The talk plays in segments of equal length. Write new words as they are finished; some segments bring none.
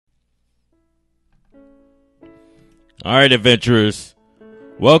All right, adventurers.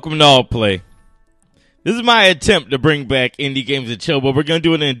 Welcome to All Play. This is my attempt to bring back indie games and chill, but we're going to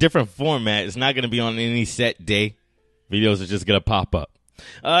do it in a different format. It's not going to be on any set day. Videos are just going to pop up.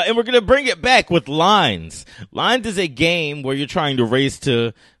 And we're going to bring it back with Lines. Lines is a game where you're trying to race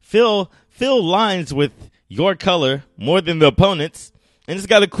to fill lines with your color more than the opponent's. And it's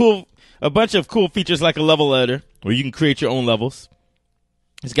got a bunch of cool features like a level editor where you can create your own levels.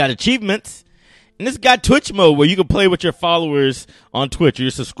 It's got achievements. And it's got Twitch mode where you can play with your followers on Twitch or your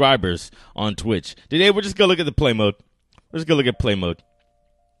subscribers on Twitch. Today, we're just going to look at the play mode. We're just going to look at play mode.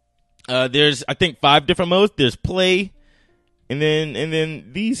 There's, I think, 5 different modes. There's play, and then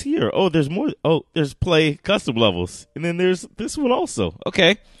these here. Oh, there's more. Oh, there's play custom levels. And then there's this one also.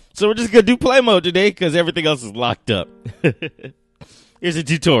 Okay. So we're just going to do play mode today because everything else is locked up. Here's a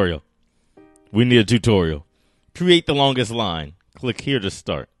tutorial. We need a tutorial. Create the longest line. Click here to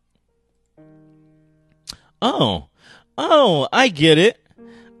start. Oh, I get it.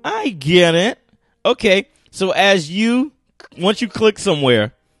 Okay, so once you click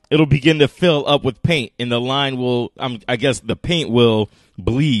somewhere, it'll begin to fill up with paint, and the line will, I guess the paint will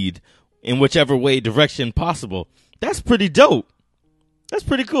bleed in whichever direction possible. That's pretty dope. That's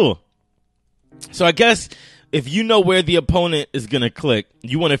pretty cool. So I guess if you know where the opponent is going to click,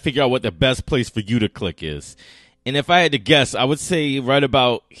 you want to figure out what the best place for you to click is. And if I had to guess, I would say right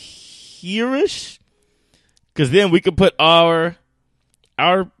about here-ish. Because then we could put our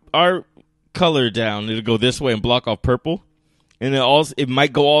color down. It'll go this way and block off purple. And it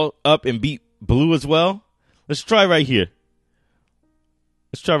might go all up and beat blue as well. Let's try right here.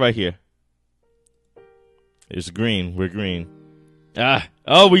 It's green. We're green.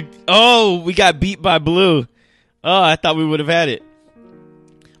 We got beat by blue. Oh, I thought we would have had it.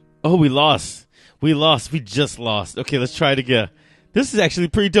 Oh, we lost. We just lost. Okay, let's try it again. This is actually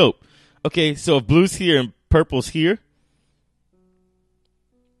pretty dope. Okay, so if blue's here and purple's here,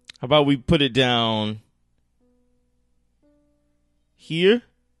 how about we put it down here?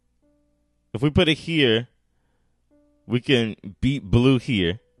 If we put it here, we can beat blue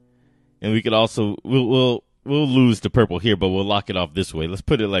here, and we could also we'll lose the purple here, but we'll lock it off this way. Let's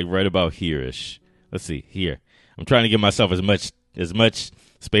put it like right about here-ish. Let's see here. I'm trying to give myself as much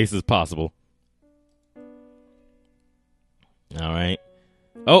space as possible. All right.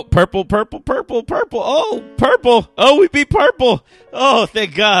 Oh, purple. Oh, purple. Oh, we beat purple. Oh,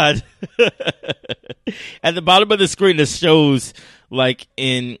 thank God. At the bottom of the screen, it shows, like,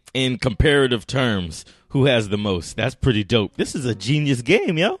 in comparative terms, who has the most. That's pretty dope. This is a genius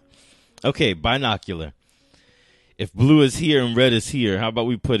game, yo. Okay, binocular. If blue is here and red is here, how about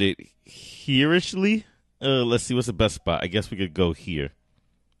we put it here-ishly? Let's see, what's the best spot? I guess we could go here.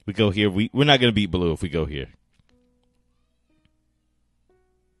 We go here. We're not going to beat blue if we go here.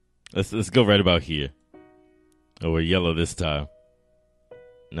 Let's go right about here. Oh, we're yellow this time.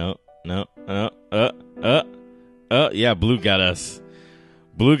 No. Yeah, blue got us.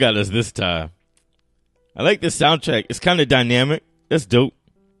 Blue got us this time. I like this soundtrack. It's kind of dynamic. That's dope.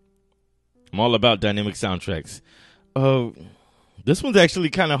 I'm all about dynamic soundtracks. This one's actually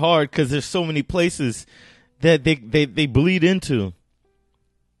kind of hard because there's so many places that they bleed into.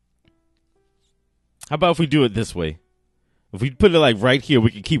 How about if we do it this way? If we put it like right here,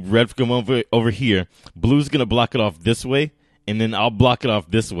 we can keep red from over here. Blue's going to block it off this way, and then I'll block it off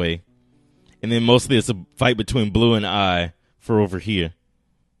this way. And then mostly it's a fight between blue and I for over here.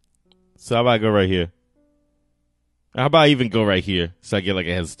 So how about I go right here? How about I even go right here so I get like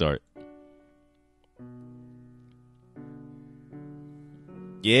a head start?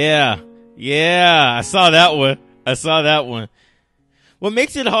 Yeah, I saw that one. What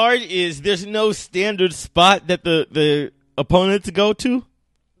makes it hard is there's no standard spot that the opponent to go to.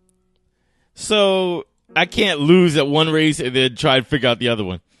 So I can't lose at one race and then try to figure out the other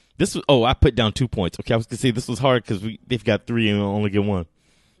one. I put down 2 points. Okay, I was going to say this was hard because they've got 3 and we'll only get 1.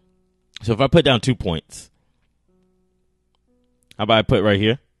 So if I put down 2 points, how about I put right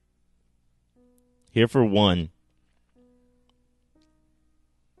here? Here for 1.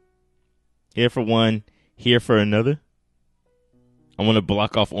 Here for 1. Here for another. I want to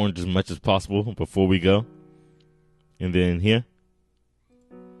block off orange as much as possible before we go. And then here.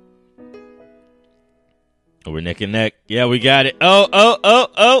 Oh, we're neck and neck. Yeah, we got it.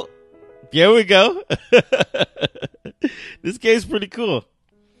 Oh. Here we go. This game's pretty cool.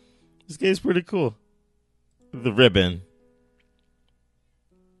 The ribbon.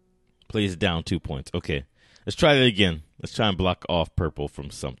 Plays down 2 points. Okay. Let's try that again. Let's try and block off purple from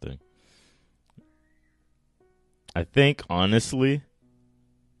something. I think, honestly,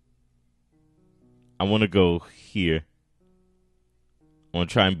 I want to go here. I want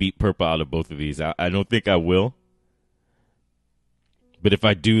to try and beat purple out of both of these. I don't think I will. But if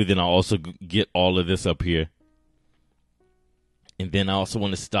I do, then I'll also get all of this up here. And then I also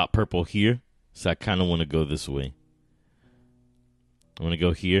want to stop purple here. So I kind of want to go this way. I want to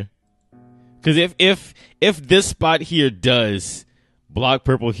go here. Because if this spot here does block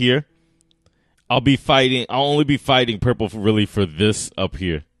purple here, I'll only be fighting purple really for this up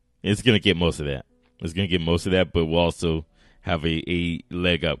here. It's going to get most of that. It's going to get most of that, but we'll also have a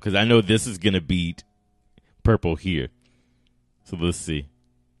leg up. Because I know this is going to beat purple here. So let's see.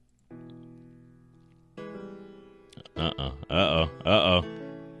 Uh-oh.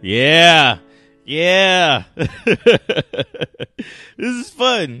 Yeah. Yeah. This is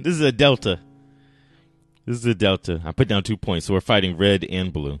fun. This is a delta. I put down 2 points. So we're fighting red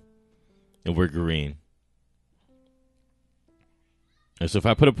and blue. And we're green. And so if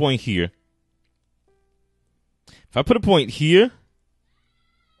I put a point here.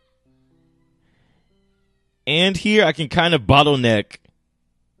 And here, I can kind of bottleneck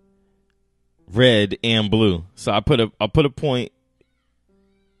red and blue. So I'll put a point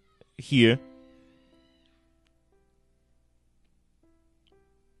here.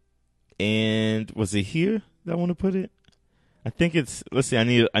 And was it here that I want to put it? I think it's, let's see, I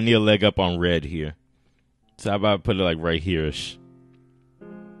need a leg up on red here. So how about I put it like right here-ish?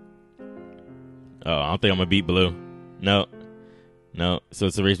 Oh, I don't think I'm going to beat blue. No. So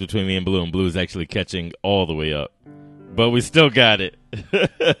it's a race between me and blue is actually catching all the way up. But we still got it.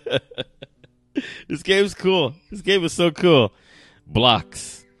 This game's cool. This game is so cool.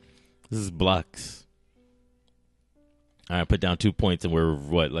 Blocks. This is blocks. All right, put down 2 points and we're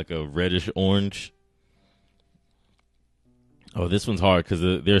what, like a reddish orange? Oh, this one's hard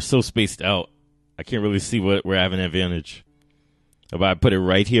because they're so spaced out. I can't really see where I have an advantage. How about I put it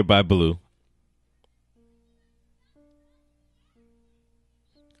right here by blue?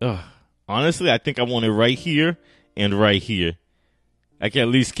 Honestly, I think I want it right here and right here. I can at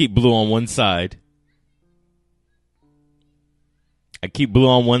least keep blue on one side. I keep blue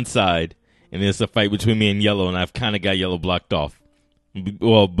on one side, and it's a fight between me and yellow, and I've kind of got yellow blocked off.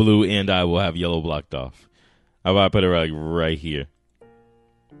 Well, blue and I will have yellow blocked off. How about I put it like right here?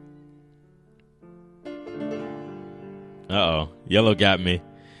 Uh-oh. Yellow got me.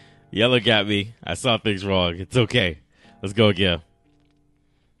 I saw things wrong. It's okay. Let's go again.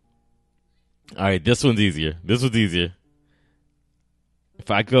 All right, this one's easier.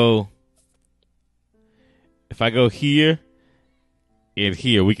 If I go here and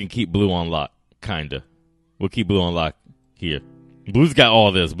here, we can keep blue on lock, kinda. We'll keep blue on lock here. Blue's got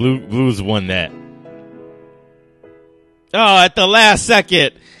all this. Blue's won that. Oh, at the last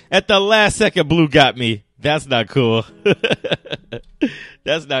second, blue got me. That's not cool.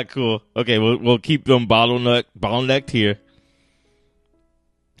 That's not cool. Okay, we'll keep them bottlenecked here.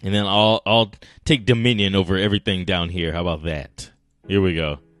 And then I'll take dominion over everything down here. How about that? Here we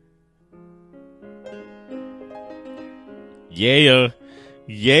go. Yeah.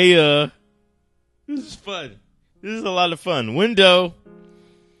 This is fun. This is a lot of fun. Window.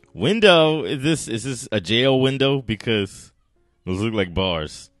 Is this a jail window? Because those look like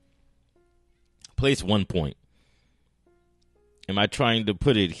bars. Place 1 point. Am I trying to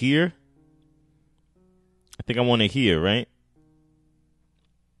put it here? I think I want it here, right?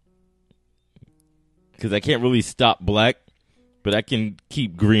 Because I can't really stop black, but I can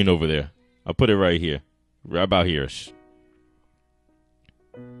keep green over there. I'll put it right here. Right about here.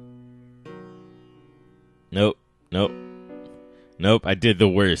 Nope. I did the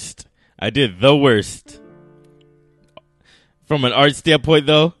worst. From an art standpoint,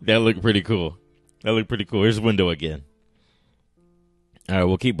 though, that looked pretty cool. Here's the window again. All right,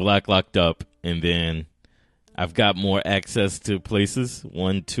 we'll keep black locked up, and then I've got more access to places.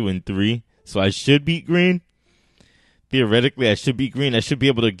 1, 2, and 3. So I should beat green. Theoretically, I should beat green. I should be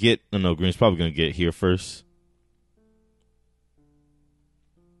able to get... Oh, no, green's probably going to get here first.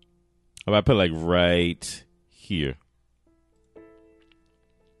 How about I put like right here?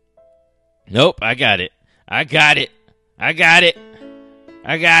 Nope, I got it.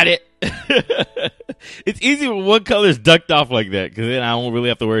 It's easy when one color's ducked off like that, because then I don't really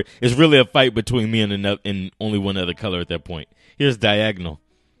have to worry. It's really a fight between me and only one other color at that point. Here's diagonal.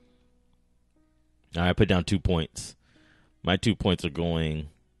 All right, I put down 2 points. My 2 points are going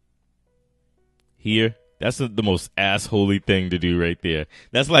here. That's the most assholey thing to do right there.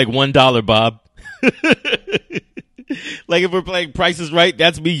 That's like $1, Bob. Like if we're playing Price is Right,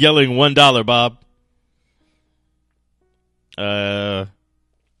 that's me yelling $1, Bob.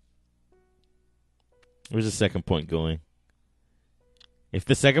 Where's the second point going? If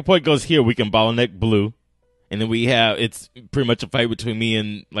the second point goes here, we can bottleneck blue. And then it's pretty much a fight between me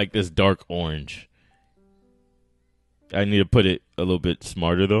and like this dark orange. I need to put it a little bit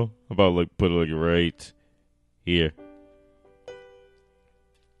smarter though. How about like put it like right here?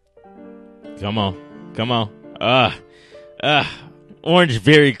 Come on, come on. Orange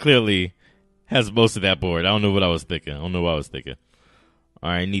very clearly has most of that board. I don't know what I was thinking. All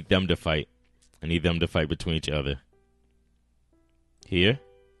right, I need them to fight. I need them to fight between each other. Here.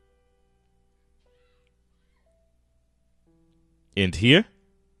 And here?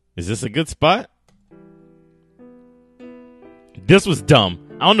 Is this a good spot? This was dumb.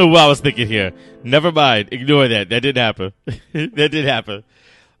 I don't know what I was thinking here. Never mind. Ignore that. That didn't happen. That did happen.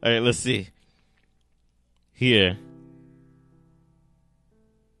 All right, let's see. Here.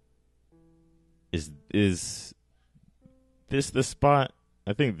 Is this the spot?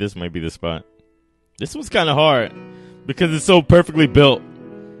 I think this might be the spot. This one's kind of hard because it's so perfectly built.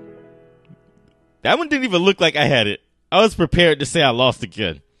 That one didn't even look like I had it. I was prepared to say I lost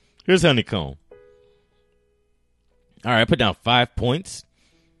again. Here's honeycomb. All right, I put down 5 points,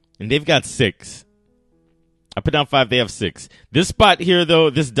 and they've got 6. I put down 5, they have 6. This spot here, though,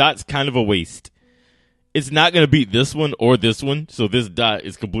 this dot's kind of a waste. It's not going to beat this one or this one, so this dot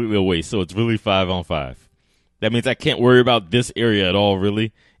is completely a waste. So it's really 5 on 5. That means I can't worry about this area at all,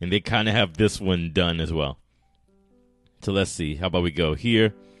 really, and they kind of have this one done as well. So let's see. How about we go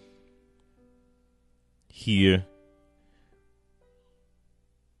here, here,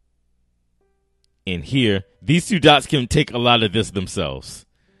 and here. These 2 dots can take a lot of this themselves.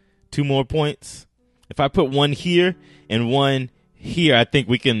 2 more points. If I put one here and one here, I think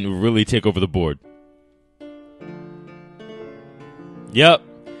we can really take over the board. Yep.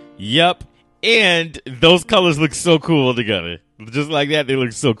 And those colors look so cool together. Just like that, they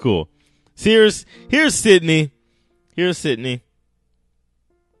look so cool. So here's Sydney. Here's Sydney.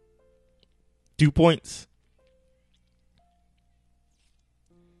 2 points.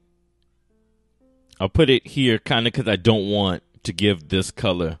 I'll put it here kind of because I don't want to give this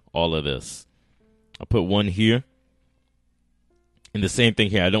color all of this. I'll put one here. And the same thing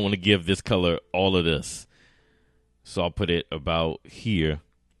here. I don't want to give this color all of this. So I'll put it about here.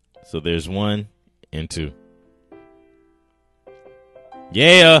 So there's 1 and 2.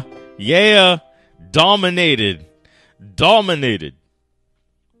 Yeah. Dominated.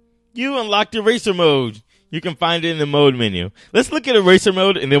 You unlocked eraser mode. You can find it in the mode menu. Let's look at eraser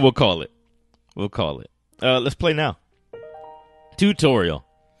mode and then we'll call it. Let's play now. Tutorial.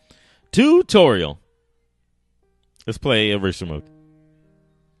 Let's play eraser mode.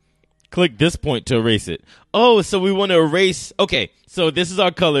 Click this point to erase it. Oh, so we want to erase. Okay, so this is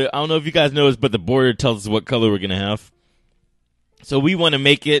our color. I don't know if you guys noticed, but the border tells us what color we're going to have. So we want to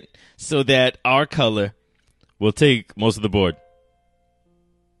make it so that our color will take most of the board.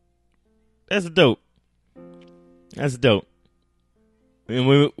 That's dope.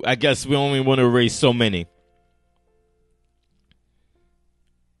 And I guess we only want to erase so many.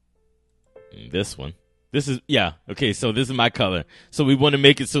 This one. Okay, so this is my color. So we want to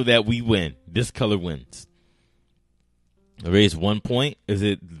make it so that we win. This color wins. Erase 1 point. Is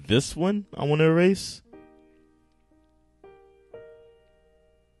it this one I want to erase?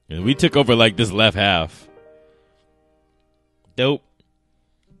 And we took over like this left half. Dope.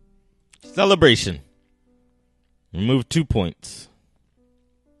 Celebration. Remove 2 points.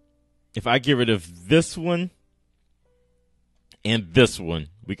 If I get rid of this one and this one,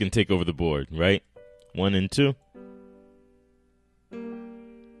 we can take over the board, right? 1 and 2.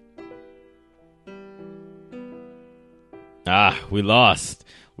 We lost.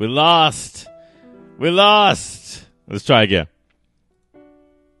 Let's try again.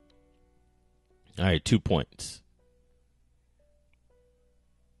 All right, 2 points.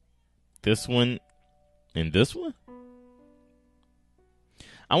 This one and this one?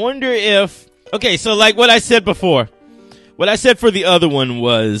 I wonder if... Okay, so like what I said before. What I said for the other one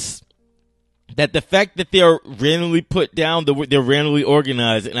was that the fact that they're randomly put down, they're randomly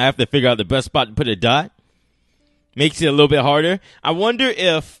organized, and I have to figure out the best spot to put a dot, makes it a little bit harder. I wonder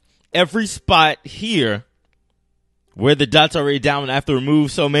if every spot here, where the dots are already down and I have to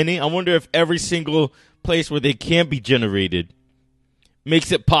remove so many, I wonder if every single place where they can be generated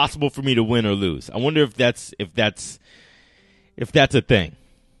makes it possible for me to win or lose. I wonder if that's a thing.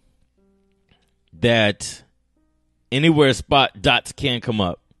 That anywhere spot dots can come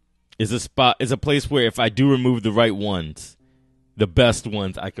up is a place where if I do remove the right ones, the best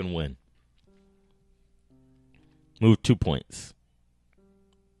ones, I can win. Move 2 points.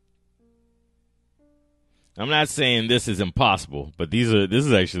 I'm not saying this is impossible, but this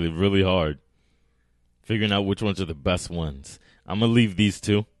is actually really hard. Figuring out which ones are the best ones. I'm going to leave these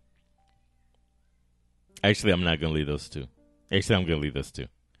 2. Actually, I'm not going to leave those 2. Actually, I'm going to leave this 2. I'm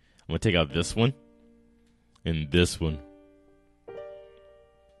going to take out this one. in this one.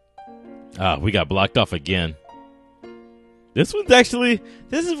 Ah, we got blocked off again. This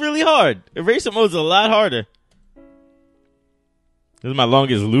is really hard. Eraser mode's a lot harder. This is my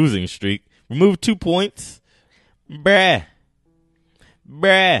longest losing streak. Remove 2 points. Bruh.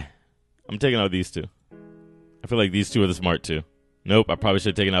 I'm taking out these two. I feel like these two are the smart two. Nope, I probably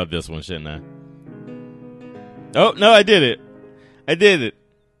should have taken out this one, shouldn't I? Oh, no, I did it.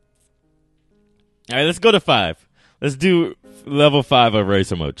 All right, let's go to 5. Let's do level 5 of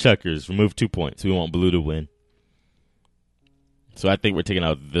Eraser mode. Checkers. Remove 2 points. We want blue to win. So I think we're taking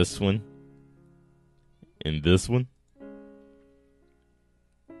out this one and this one.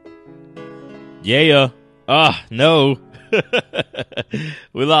 Yeah. Ah, no.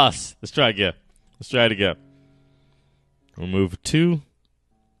 We lost. Let's try it again. Remove 2.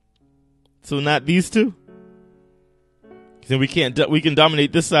 So not these two? Then we can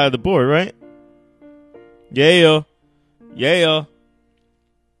dominate this side of the board, right? Yeah.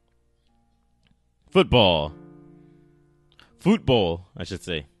 Football, I should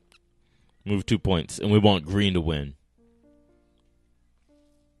say. Move 2 points, and we want green to win.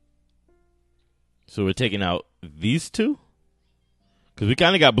 So we're taking out these two? Because we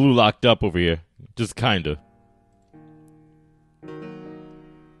kind of got blue locked up over here. Just kind of.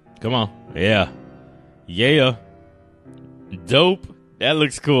 Come on. Yeah. Dope. That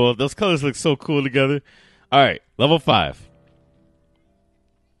looks cool. Those colors look so cool together. All right. Level 5.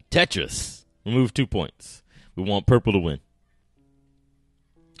 Tetris. Remove 2 points. We want purple to win.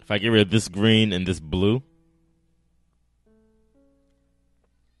 If I get rid of this green and this blue.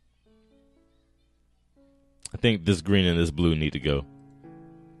 I think this green and this blue need to go.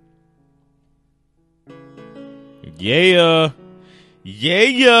 Yeah.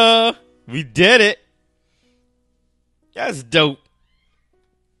 We did it. That's dope.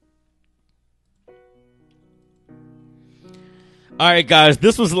 All right, guys.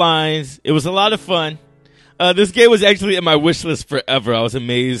 This was Lines. It was a lot of fun. This game was actually in my wish list forever. I was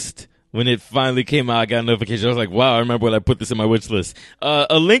amazed when it finally came out. I got a notification. I was like, wow, I remember when I put this in my wish list.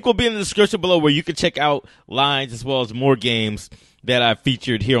 A link will be in the description below where you can check out Lines as well as more games that I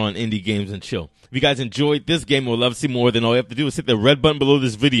featured here on Indie Games and Chill. If you guys enjoyed this game and would love to see more, then all you have to do is hit the red button below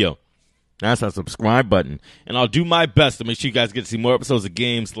this video. That's our subscribe button. And I'll do my best to make sure you guys get to see more episodes of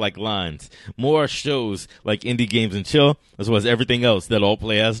games like Lines, more shows like Indie Games and Chill, as well as everything else that Alt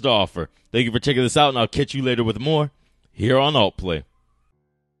Play has to offer. Thank you for checking this out, and I'll catch you later with more here on Alt Play.